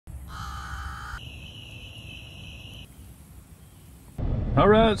All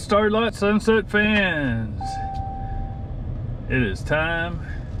right, Starlight Sunset fans, it is time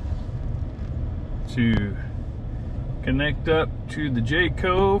to connect up to the J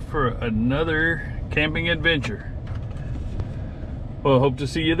Cove for another camping adventure. Well, hope to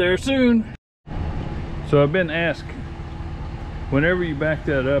see you there soon. So I've been asked, whenever you back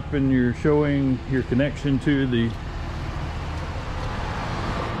that up and you're showing your connection to the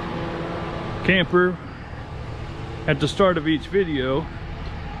camper at the start of each video,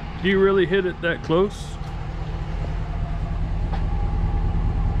 do you really hit it that close?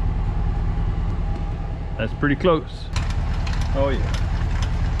 That's pretty close. Oh yeah.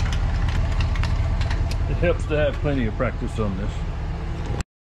 It helps to have plenty of practice on this.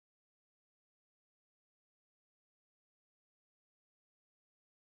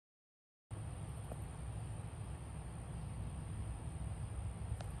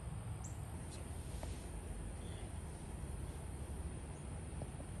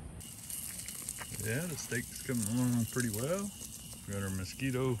 Yeah, the steak's coming along pretty well. We got our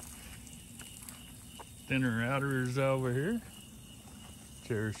mosquito thinner outers over here.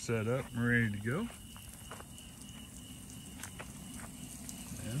 Chairs set up and ready to go.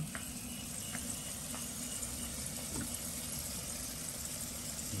 Yeah.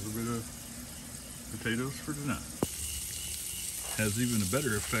 A little bit of potatoes for tonight. Has even a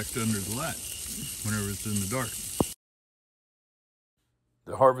better effect under the light whenever it's in the dark.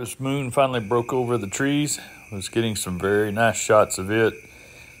 The harvest moon finally broke over the trees. I was getting some very nice shots of it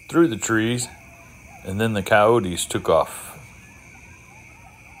through the trees, and then the coyotes took off.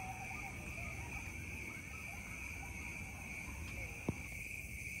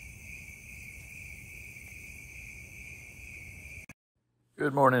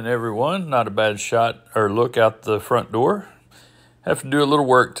 Good morning, everyone. Not a bad shot or look out the front door. Have to do a little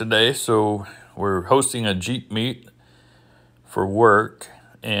work today, so we're hosting a Jeep meet for work,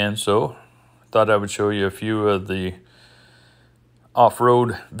 and so thought I would show you a few of the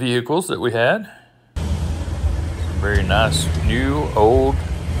off-road vehicles that we had. Some very nice, new, old,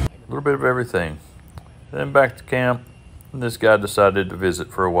 a little bit of everything. Then back to camp, and this guy decided to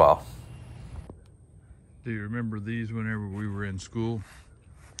visit for a while. Do you remember these whenever we were in school?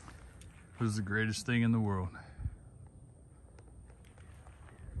 It was the greatest thing in the world.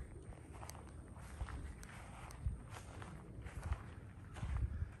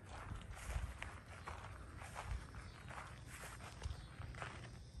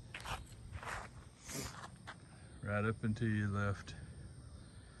 Right up until you left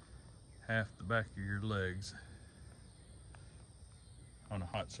half the back of your legs on a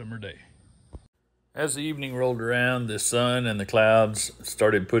hot summer day. As the evening rolled around, the sun and the clouds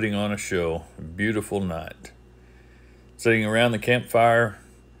started putting on a show. A beautiful night. Sitting around the campfire,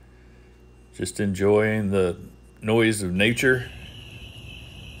 just enjoying the noise of nature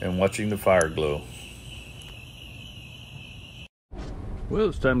and watching the fire glow. Well,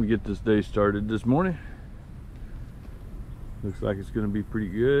 it's time to get this day started this morning. Looks like it's going to be pretty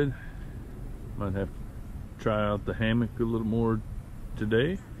good. Might have to try out the hammock a little more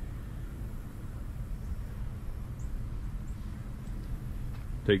today.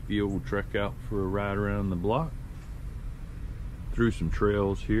 Take the old trek out for a ride around the block. Through some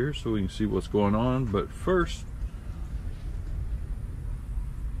trails here so we can see what's going on. But first,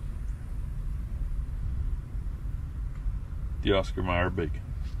 the Oscar Mayer bacon.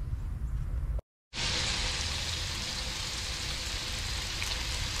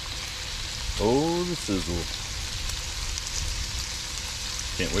 Oh, the sizzle.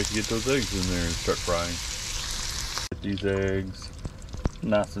 Can't wait to get those eggs in there and start frying. Get these eggs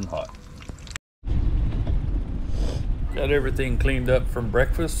nice and hot. Got everything cleaned up from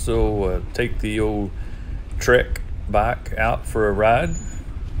breakfast, so take the old Trek bike out for a ride.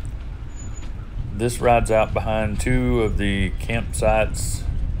 This ride's out behind two of the campsites.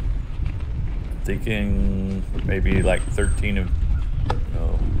 I'm thinking maybe like 13 of,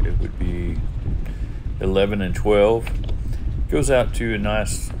 no, it would be 11 and 12. Goes out to a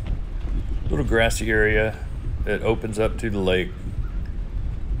nice little grassy area that opens up to the lake.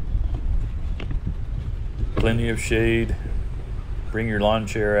 Plenty of shade. Bring your lawn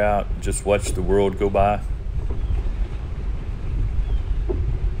chair out, just watch the world go by.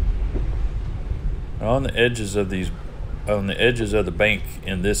 On the edges of the bank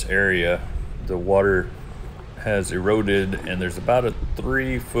in this area, the water has eroded and there's about a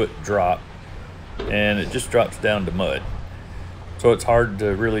 3-foot drop, and it just drops down to mud. So it's hard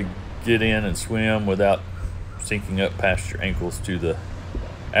to really get in and swim without sinking up past your ankles to the,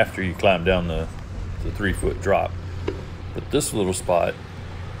 after you climb down the 3-foot drop. But this little spot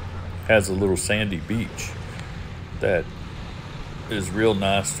has a little sandy beach that is real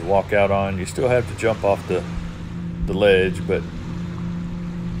nice to walk out on. You still have to jump off the ledge, but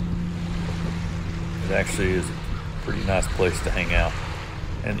it actually is a pretty nice place to hang out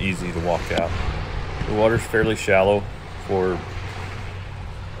and easy to walk out. The water's fairly shallow for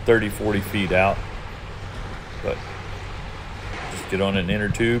 30-40 feet out, but just get on an inner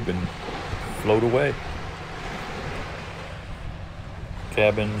tube and float away.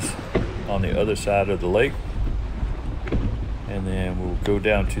 Cabins on the other side of the lake, and then we'll go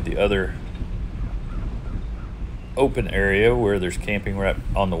down to the other open area where there's camping right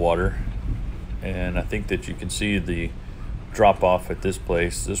on the water. And I think that you can see the drop off at this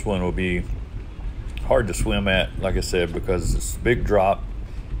place. This one will be hard to swim at, like I said, because it's a big drop,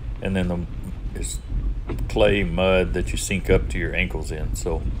 and then it's clay mud that you sink up to your ankles in.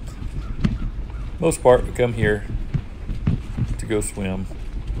 So most part we come here to go swim.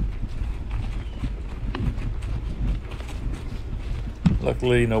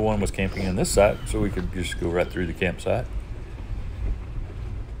 Luckily no one was camping in this site, so we could just go right through the campsite.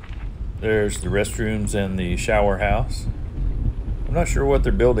 There's the restrooms and the shower house. I'm not sure what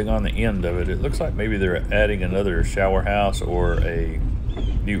they're building on the end of it. It looks like maybe they're adding another shower house or a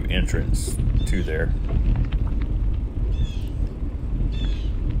new entrance to there.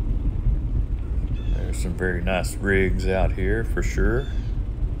 There's some very nice rigs out here for sure.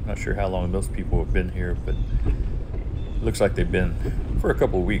 Not sure how long those people have been here, but it looks like they've been for a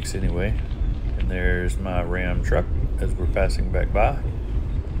couple of weeks anyway. And there's my Ram truck as we're passing back by.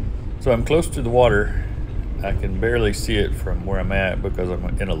 So I'm close to the water. I can barely see it from where I'm at because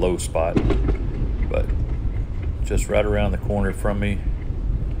I'm in a low spot, but just right around the corner from me,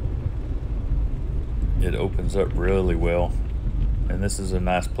 it opens up really well. And this is a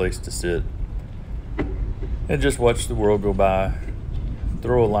nice place to sit and just watch the world go by.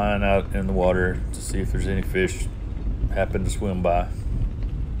 Throw a line out in the water to see if there's any fish happen to swim by.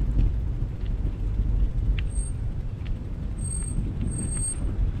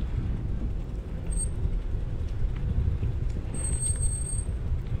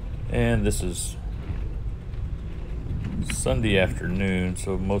 And this is Sunday afternoon,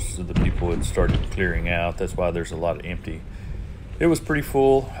 so most of the people had started clearing out. That's why there's a lot of empty. It was pretty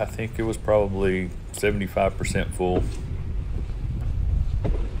full. I think it was probably 75% full.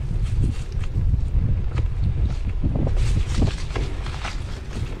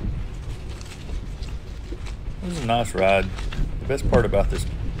 It was a nice ride. The best part about this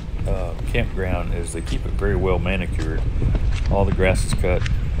campground is they keep it very well manicured. All the grass is cut.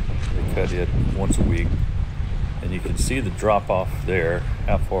 They cut it once a week. And you can see the drop off there,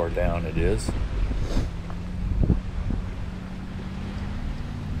 how far down it is.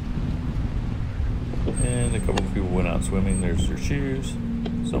 And a couple of people went out swimming. There's their shoes.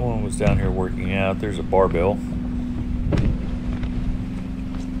 Someone was down here working out. There's a barbell.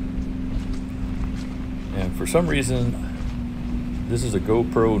 And for some reason, this is a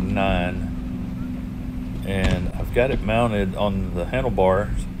GoPro 9, and I've got it mounted on the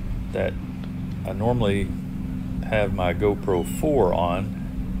handlebars that I normally have my GoPro 4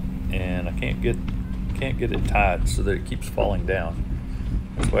 on, and I can't get it tied so that it keeps falling down.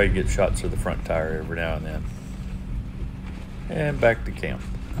 That's why you get shots of the front tire every now and then. And back to camp.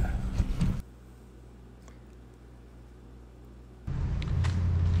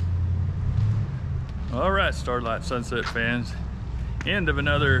 All right, Starlight Sunset fans, end of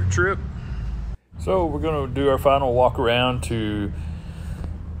another trip. So we're going to do our final walk around to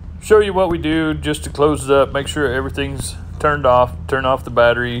show you what we do, just to close it up, make sure everything's turned off, turn off the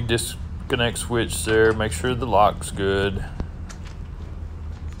battery, disconnect switch there, make sure the lock's good,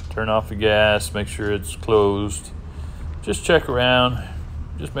 turn off the gas, make sure it's closed, just check around,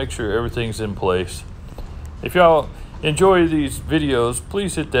 just make sure everything's in place. If y'all enjoy these videos,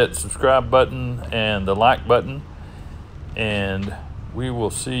 please hit that subscribe button and the like button, and we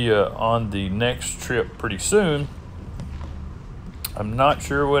will see you on the next trip pretty soon. I'm not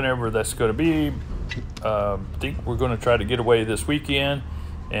sure whenever that's going to be. I think we're going to try to get away this weekend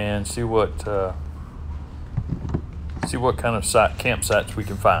and see what kind of campsites we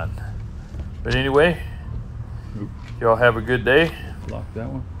can find. But anyway, y'all have a good day. Lock that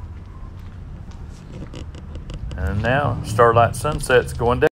one. And now Starlight Sunset's going down.